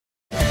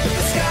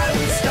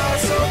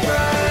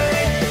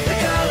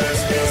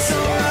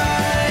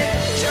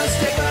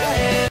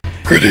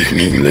Good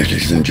evening,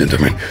 ladies and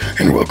gentlemen,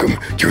 and welcome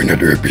to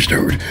another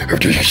episode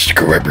of the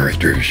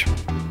Cooperators.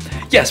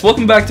 Yes,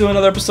 welcome back to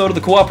another episode of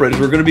the Cooperators.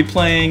 We're going to be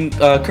playing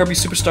Kirby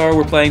Superstar.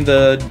 We're playing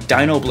the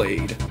Dino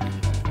Blade.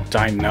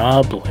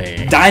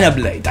 Dynablade.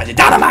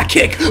 Dynamite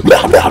kick!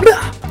 Blah, blah,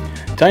 blah.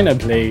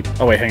 Dynablade.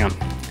 Oh, wait, hang on.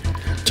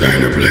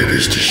 Dynablade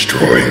is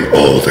destroying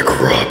all the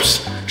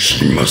crops.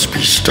 She must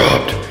be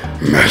stopped.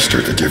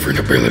 Master the different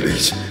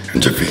abilities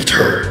and defeat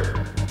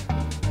her.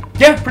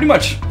 Yeah, pretty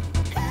much.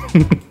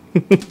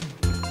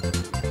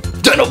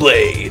 Dino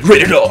Blade,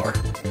 rated R.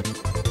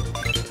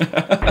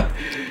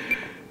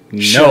 No.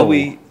 Shall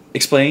we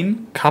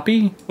explain?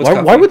 Copy? What's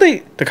Why would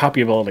they... The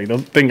copy ability, the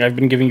thing I've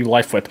been giving you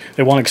life with.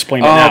 They want to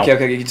explain it now.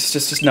 Okay.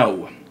 Just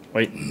no.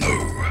 Wait. No.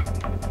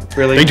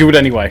 Really? They do it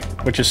anyway,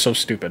 which is so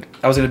stupid.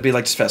 I was going to be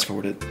like, just fast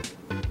forward it.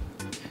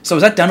 So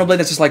is that Dino Blade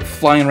that's just like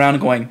flying around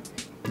and going,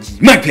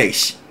 my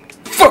pace!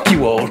 Fuck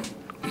you all!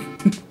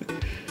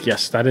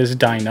 Yes, that is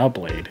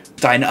Dynablade.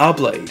 Dino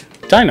Blade.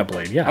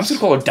 Dynablade, yes. I'm just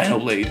going to call her Dino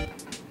Blade.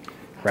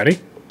 Ready?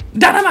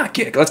 Dynamite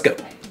kick, let's go.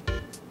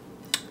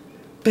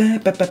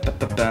 It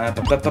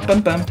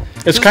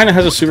kind of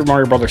has a Super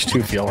Mario Brothers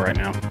 2 feel right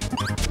now.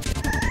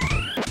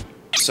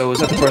 So is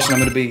that the person I'm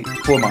going to be?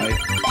 Who am I?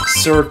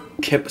 Sir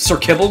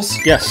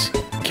Kibbles? Yes.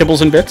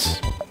 Kibbles and Bits.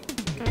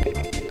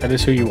 That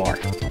is who you are.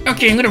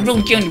 Okay, I'm going to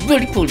roll down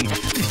really quickly.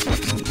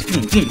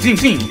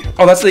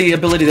 Oh, that's the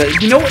ability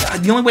that... You know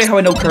what? The only way how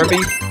I know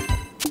Kirby...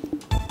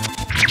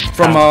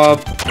 From, oh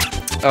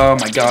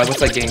my god,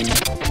 what's that game?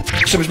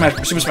 Super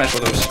Smash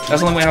Brothers.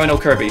 That's the only way how I know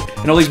Kirby.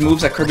 And all these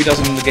moves that Kirby does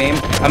in the game,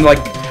 I'm like,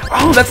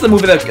 oh, that's the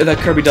move that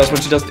Kirby does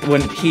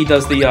when he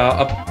does the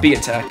up B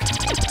attack.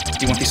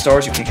 Do you want these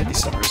stars? You can't get these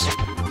stars.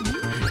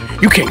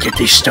 You can't get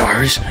these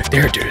stars.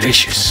 They're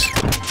delicious.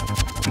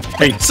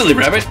 Hey, Silly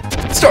rabbit.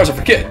 Stars are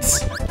for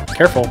kids.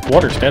 careful.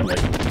 Water's deadly.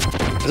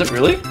 Is it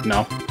really?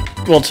 No.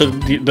 Well, to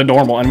the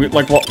normal, and we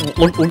like look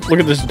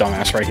at this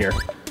dumbass right here.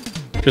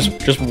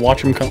 Just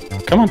watch him come.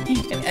 Come on.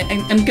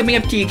 I'm coming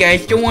up to you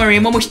guys. Don't worry,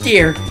 I'm almost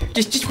there.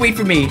 Just wait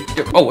for me.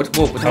 Oh, what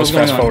the hell's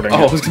going on? fast-forwarding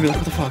Oh, it. I was gonna be like,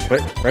 what the fuck?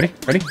 Wait,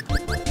 ready?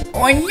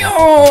 Oh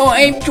no,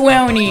 I'm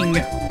drowning.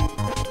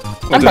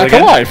 I'm back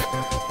alive.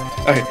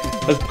 Okay,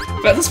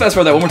 let's fast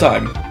forward that one more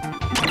time.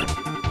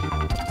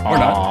 Or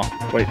not.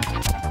 Wait.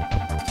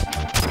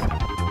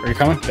 Are you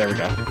coming? There we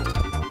go.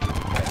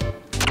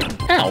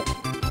 Ow.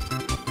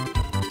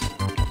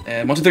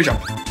 And 1, 2, 3,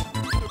 jump.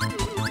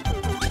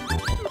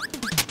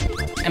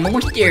 I'm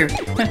almost there.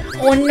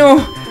 Oh no!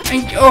 I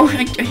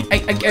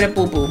got a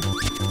boo boo.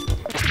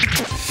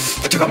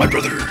 I took out my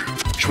brother.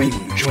 Swing.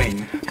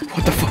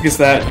 What the fuck is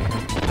that?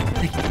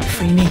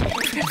 Free me!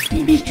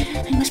 Free me!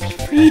 I must be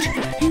freed!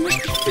 I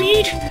must be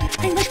freed!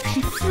 I must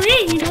be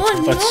freed! Oh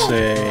no! Let's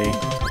see.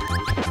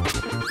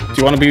 Do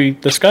you want to be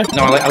this guy?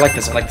 No, I like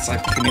this. Leave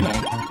me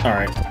alone. All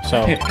right.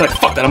 So Like,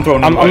 fuck that! I'm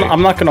throwing him away.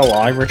 I'm not gonna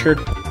lie, Richard.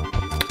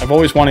 I've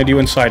always wanted you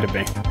inside of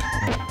me.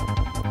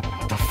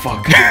 What the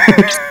fuck?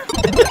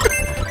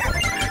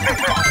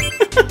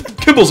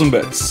 Kibbles and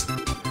bits.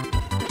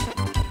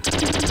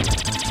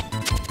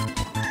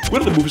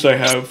 What are the moves I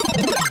have?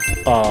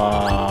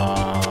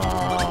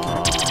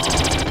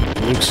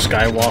 Luke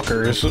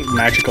Skywalker's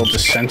magical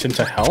descent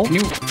into hell?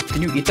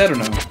 Can you eat that or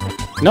no?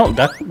 No,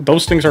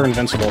 those things are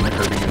invincible in the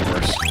Kirby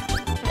universe.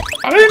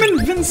 I'm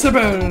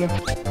invincible!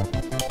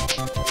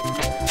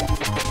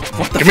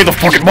 Give me the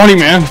fucking money,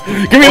 man!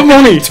 Give me the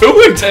money! What are you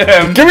doing to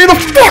him? Give me the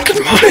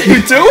fucking money! What are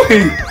you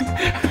doing?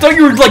 I thought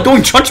you were like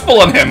going Trunchbull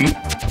on him!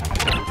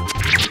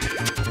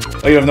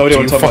 Oh, you have no idea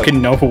what I'm Do you talking fucking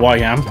know who I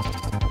am?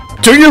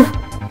 Do you?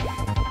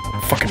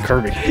 Fucking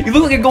Kirby. about. You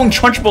look like you're going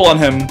Trunchbull on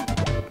him.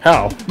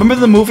 How?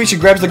 Remember the movie she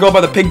grabs the girl by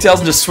the pigtails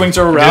and just swings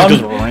her around?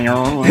 Just-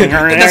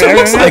 That's what it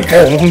looks like!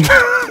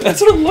 That's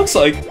what it looks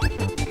like!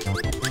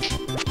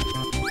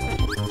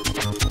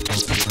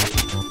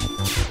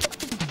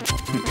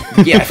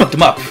 Yeah, I fucked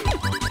him up.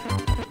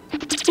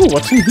 Ooh,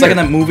 what's in here? It's like in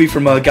that movie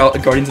from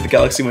Guardians of the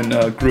Galaxy when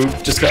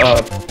Groot just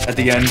at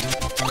the end.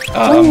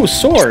 Oh,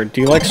 sword.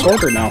 Do you like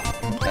sword or no?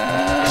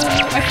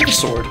 I have a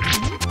sword.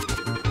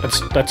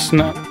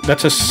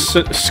 That's a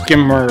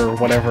skimmer or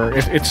whatever.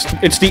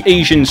 It's the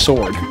Asian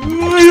sword.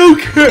 I don't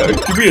care.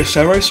 You mean a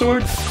samurai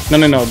sword? No,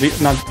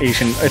 not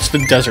Asian. It's the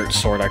desert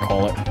sword, I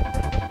call it.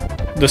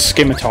 The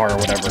scimitar or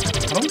whatever. I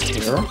don't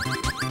care.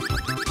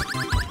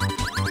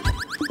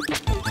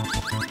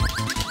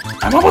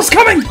 I'm almost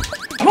coming!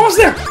 I'm almost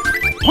there!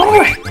 I'm on my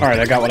way! Alright,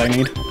 I got what I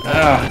need.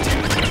 Ah,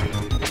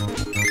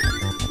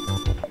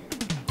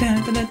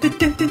 damn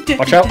it.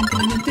 Watch out.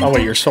 Oh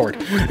wait, your sword.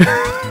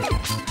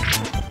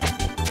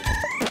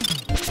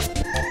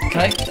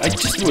 Can I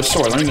just do a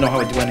sword. I don't even know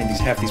how I do any of these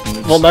half these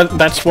moves. Well,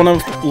 that's one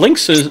of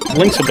Link's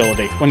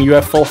ability. When you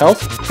have full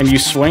health and you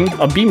swing,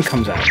 a beam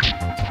comes out.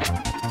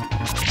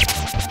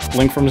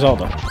 Link from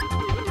Zelda.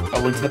 A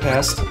Link to the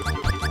Past.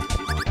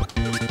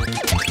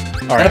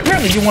 All right. And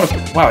apparently you want to.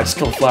 Wow, I just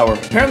killed a flower.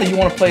 Apparently you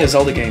want to play a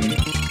Zelda game.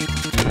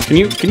 Can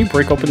you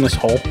break open this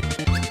hole?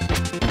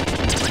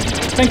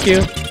 Thank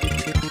you.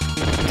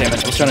 Damn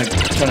it! I was trying to.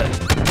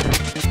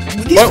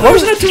 These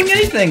flowers are not doing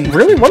anything.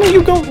 Really? Why don't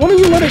you go? Why don't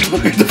you let it?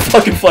 Look at the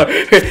fucking flower.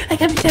 I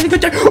gotta go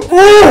down.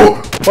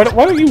 Oh!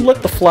 Why don't you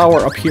let the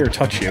flower up here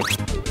touch you?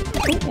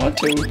 I don't want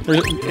to.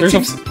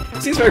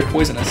 It seems very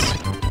poisonous.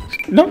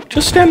 No,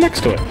 just stand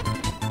next to it.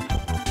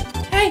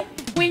 Hey,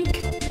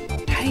 Wink.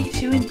 How you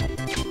doing?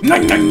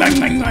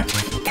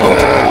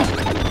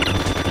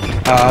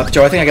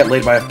 Joe, I think I got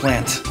laid by a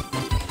plant.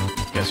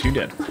 Yes, you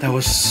did. That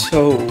was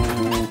so...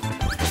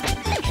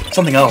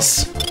 something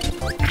else.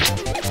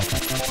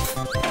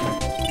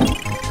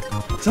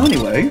 So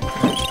anyway...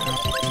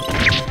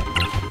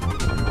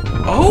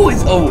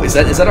 is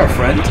that our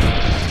friend?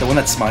 The one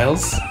that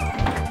smiles?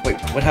 Wait,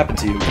 what happened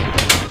to you?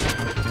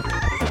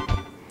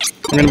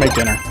 I'm gonna make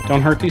dinner.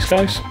 Don't hurt these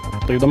guys.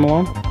 Leave them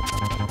alone.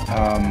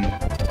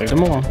 Leave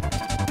them alone.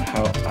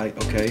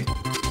 Okay.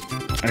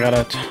 I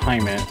gotta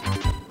time it.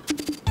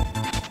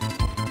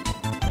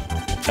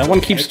 That one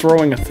keeps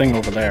throwing a thing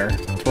over there.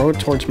 Throw it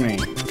towards me.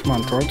 Come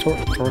on, throw it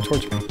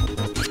towards me.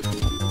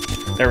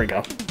 There we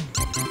go.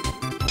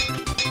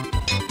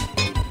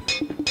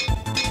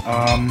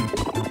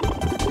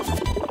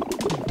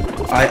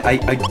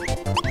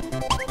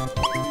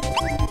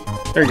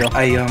 There you go.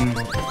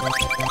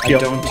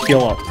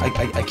 Heal up. I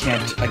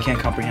can't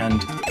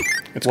comprehend.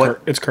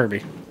 It's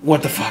Kirby.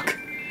 What the fuck?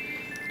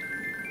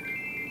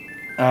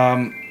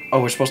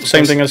 We're supposed to...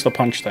 Same thing as the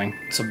punch thing.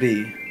 So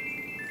B.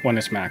 When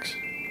it's max.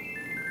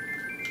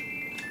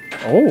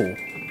 Oh.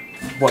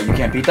 What, you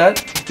can't beat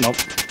that? Nope.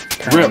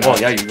 Really? Well,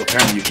 yeah,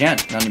 apparently you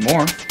can't. Not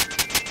anymore.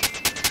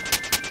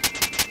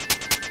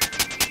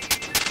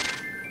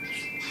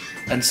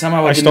 And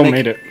somehow I still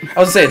made it. I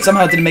was gonna say, it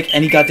somehow didn't make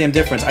any goddamn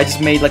difference. I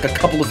just made like a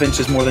couple of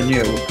inches more than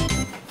you.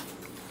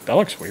 That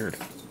looks weird.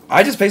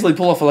 I just basically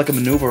pull off like a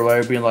maneuver where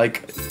I'd be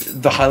like,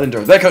 the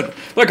Highlander, there could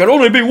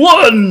only be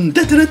one!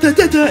 Da, da, da,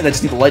 da, da. And I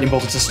just need the lightning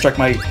bolt to just strike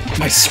my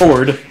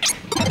sword.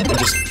 And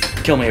just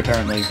kill me,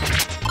 apparently.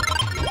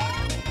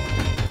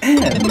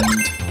 And...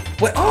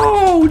 Wait,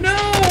 oh,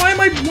 no! Why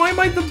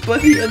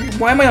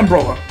am I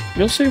Umbrella?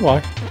 You'll see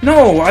why.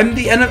 No, I'm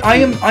the enemy. I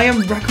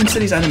am Raccoon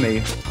City's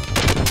enemy.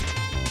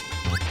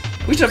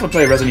 We should definitely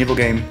play a Resident Evil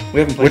game.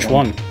 We haven't played Which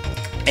one?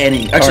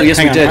 Any. Actually, yes,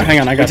 we did. Hang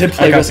on, I got We did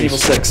play Resident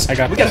these. Evil 6. We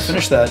gotta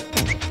finish that.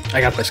 I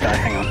got this guy,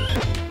 hang on.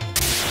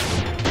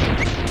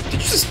 Did you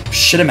just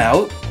shit him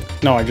out?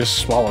 No, I just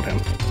swallowed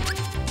him.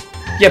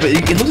 Yeah, but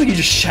it looks like you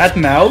just shat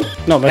him out.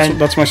 No,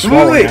 that's my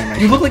swallowing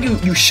animation. You look like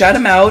you shat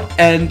him out,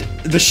 and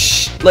the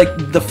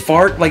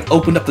fart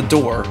opened up the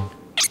door.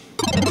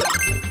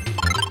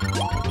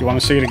 You want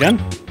to see it again?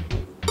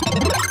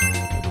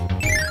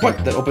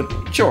 What? That opened?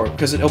 Sure,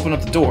 because it opened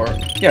up the door.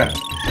 Yeah.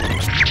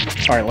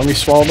 All right, let me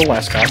swallow the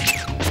last guy.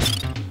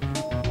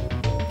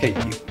 Okay,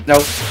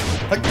 no.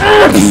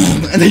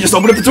 And they just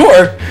opened up the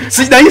door.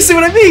 See, now you see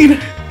what I mean.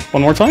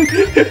 One more time.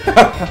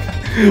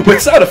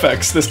 With sound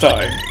effects this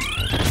time.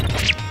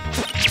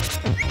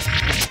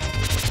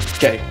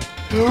 Okay.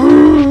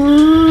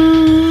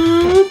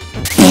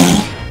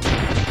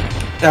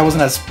 That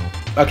wasn't as...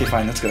 Okay,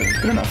 fine, that's good.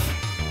 Good enough.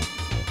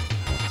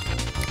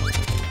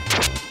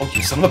 Oh,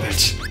 you son of a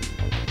bitch.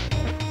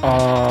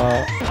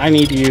 I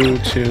need you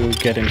to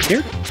get in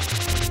here.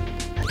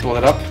 Blow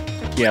that up?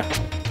 Yeah.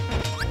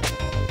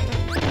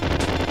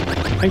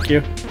 Thank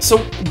you. So,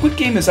 what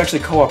game is actually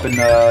co-op in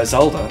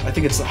Zelda? I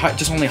think it's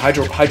just only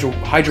Hydro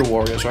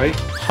Warriors, right?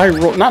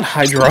 Not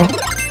Hydro.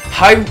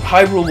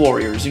 Hyrule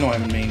Warriors, you know what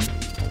I mean.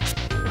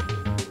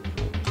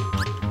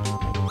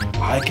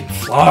 I can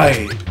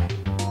fly.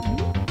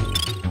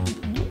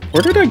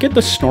 Where did I get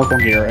the snorkel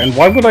gear, and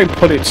why would I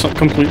put it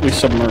completely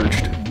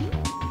submerged?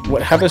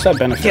 How does that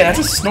benefit? Yeah, that's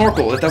a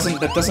snorkel. That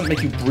doesn't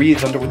make you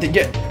breathe under.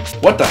 Yeah.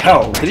 What the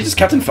hell? Did he just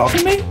Captain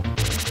Falcon me?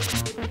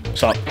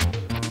 Sup?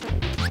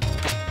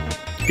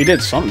 He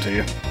did something to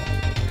you.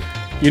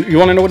 You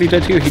want to know what he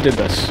did to you? He did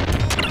this.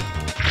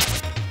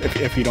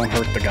 If you don't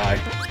hurt the guy.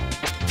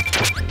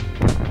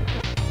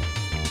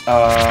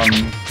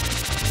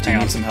 Do you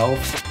need some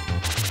health?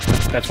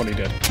 That's what he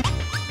did.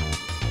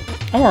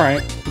 I'm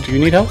alright. Do you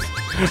need help?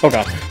 Oh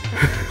god.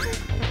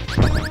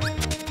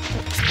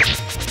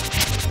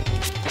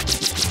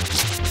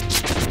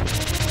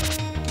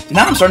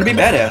 Now I'm starting to be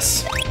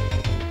badass.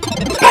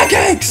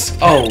 Pancakes!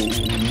 Oh,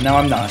 no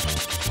I'm not.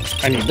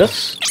 I need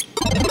this.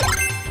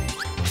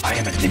 I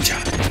am a ninja.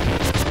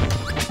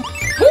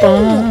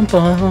 Bum,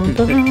 bum,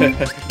 bum.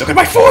 Look at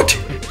my foot!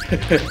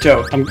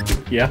 Joe.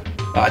 Yeah?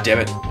 Ah, damn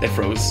it. It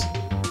froze.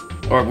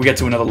 Or we get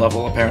to another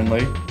level,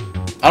 apparently.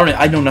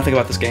 I know nothing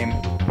about this game.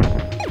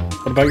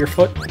 What about your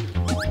foot?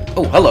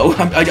 Oh, hello.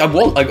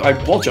 I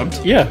wall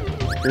jumped. Yeah.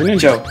 You're a ninja.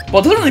 Joe. Well,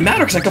 it doesn't really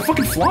matter because I can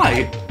fucking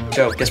fly.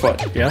 Joe, guess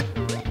what? Yeah?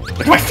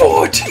 Look at my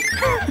foot!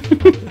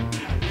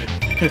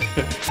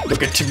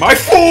 Look at my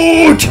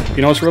foot!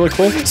 You know what's really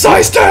cool?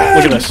 Size 10!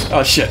 Look at this.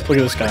 Oh, shit. Look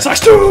at this guy. Size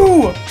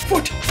 2!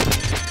 Foot!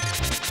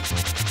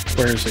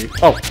 Where is he?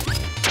 Oh.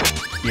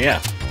 Yeah.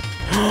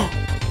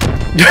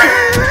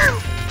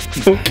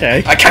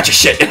 Okay. I catch a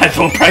shit and I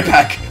throw him right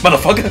back,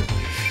 motherfucker.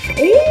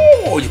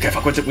 Oh, you can't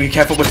fuck with it. You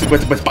can't fuck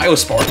with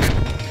Biospark.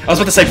 I was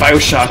about to say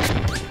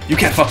Bioshock. You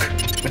can't fuck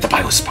with the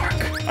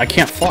Biospark. I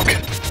can't fuck.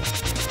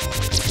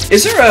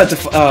 Is there a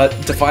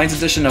Defiance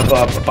edition of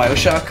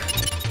Bioshock?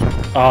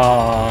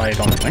 I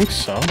don't think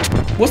so.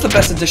 What's the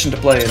best edition to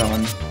play it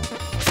on?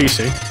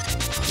 PC.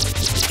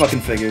 Fucking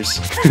figures.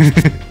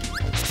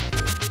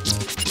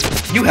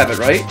 You have it,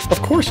 right?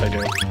 Of course I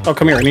do. Oh,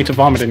 come here. I need to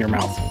vomit in your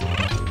mouth.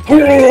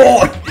 Wait.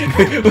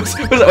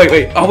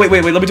 Oh, wait.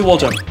 Let me do wall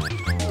jump.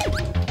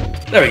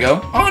 There we go.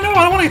 Oh, no,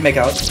 I don't want to make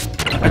out.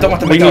 I don't want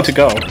to make We out. need to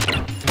go.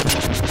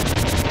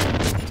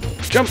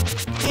 Jump.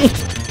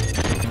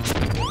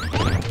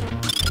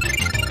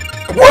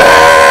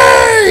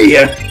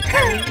 Way!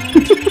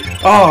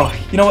 Oh,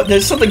 you know what?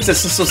 There's something that's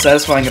so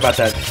satisfying about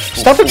that.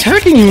 Stop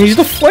attacking him. He's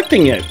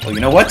deflecting it. Oh,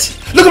 you know what?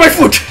 Look at my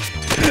foot!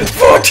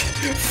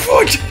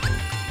 Foot!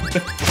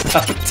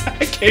 Stop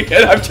attacking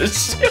it. I'm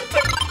just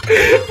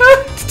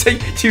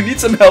do you need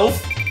some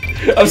health?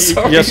 I'm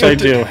sorry. Yes, I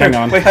do. Hang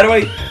on. Wait, how do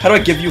I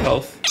give you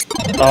health?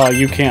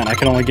 You can't. I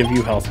can only give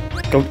you health.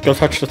 Go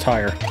touch the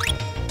tire.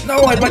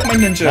 No, I'd like my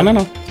ninja.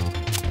 No.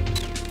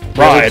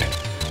 Ride.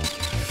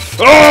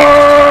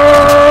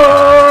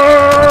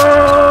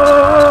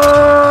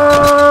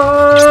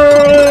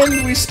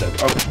 And we stop.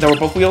 Oh, there were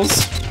both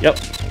wheels? Yep.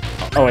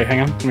 Oh, wait, hang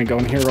on. Let me go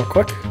in here real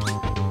quick.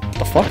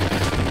 The fuck?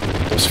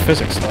 Those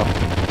physics, though.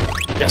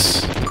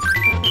 Yes.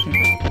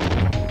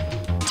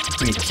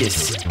 Give me a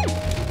kiss.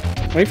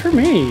 Wait for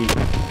me.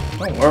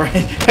 Don't worry.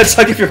 It's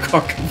like if your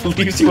car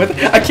leaves you with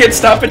it. I can't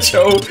stop it,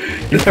 Joe.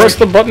 You press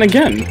the button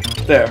again.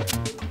 There.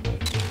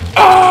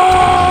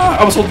 Ah!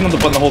 I was holding on the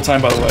button the whole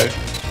time, by the way.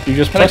 You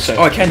just press it.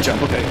 Oh, I can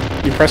jump. Okay.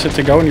 You press it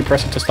to go and you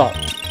press it to stop.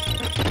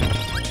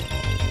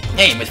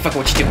 Hey, motherfucker,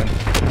 what you doing?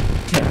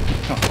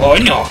 Oh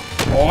no!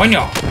 Oh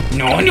no!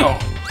 No!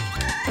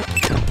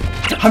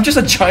 I'm just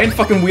a giant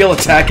fucking wheel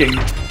attacking.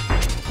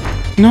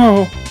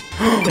 No.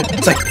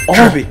 It's like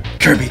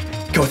Kirby,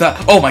 go with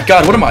that. Oh my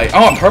god, what am I?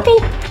 Oh, I'm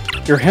purple?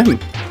 You're him.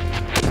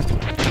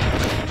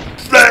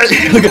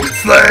 Look at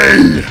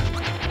Slay!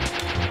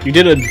 You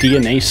did a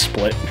DNA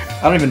split.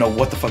 I don't even know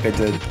what the fuck I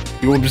did.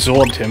 You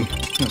absorbed him.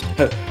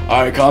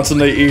 I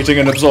constantly eating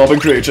and absorbing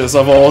creatures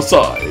of all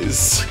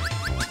size.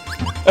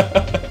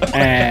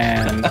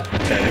 And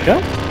there we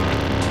go.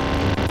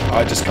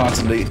 I just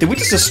constantly... Did we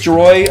just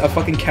destroy a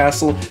fucking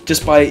castle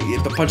just by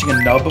punching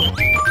a nub?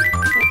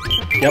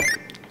 Yep.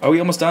 Are we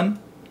almost done?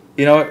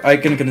 You know what? I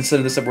can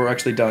consider this that we're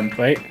actually done.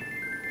 Wait.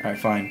 Alright,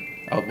 fine.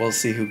 We'll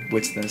see who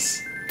wins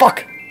this.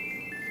 Fuck!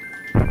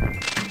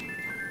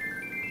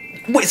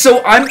 Wait,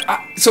 so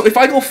so if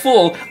I go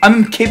full,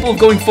 I'm capable of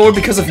going forward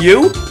because of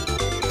you?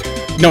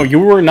 No, you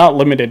were not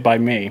limited by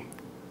me.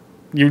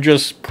 You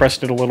just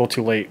pressed it a little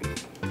too late.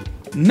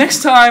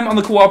 Next time on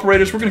the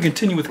Cooperators, we're gonna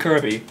continue with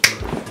Kirby.